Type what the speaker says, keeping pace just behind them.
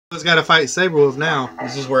He's got to fight Saberwolf now.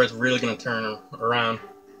 This is where it's really going to turn around.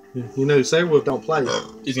 You know, Saberwolf don't play.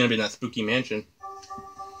 He's going to be in that spooky mansion.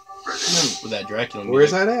 With that Dracula music.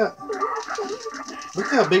 Where's that at? Look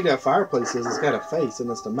how big that fireplace is. It's got a face,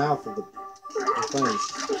 and it's the mouth of the thing.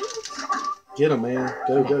 Get him, man.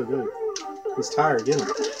 Go, go, go. He's tired. Get him.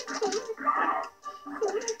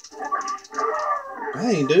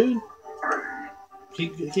 Dang, dude.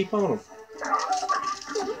 Keep on him.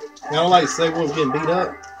 I don't like Saberwolf getting beat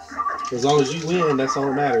up. As long as you win, that's all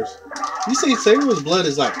that matters. You see, Saberwolf's blood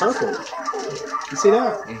is like purple. You see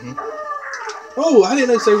that? Mm-hmm. Oh, I didn't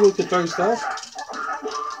know Saberwolf could throw stuff.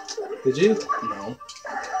 Did you? No.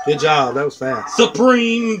 Good job. That was fast.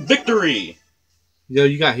 Supreme victory! Yo,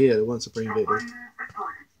 you got hit. It wasn't Supreme Victory.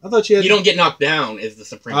 I thought you had... You don't get knocked down is the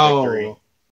Supreme victory.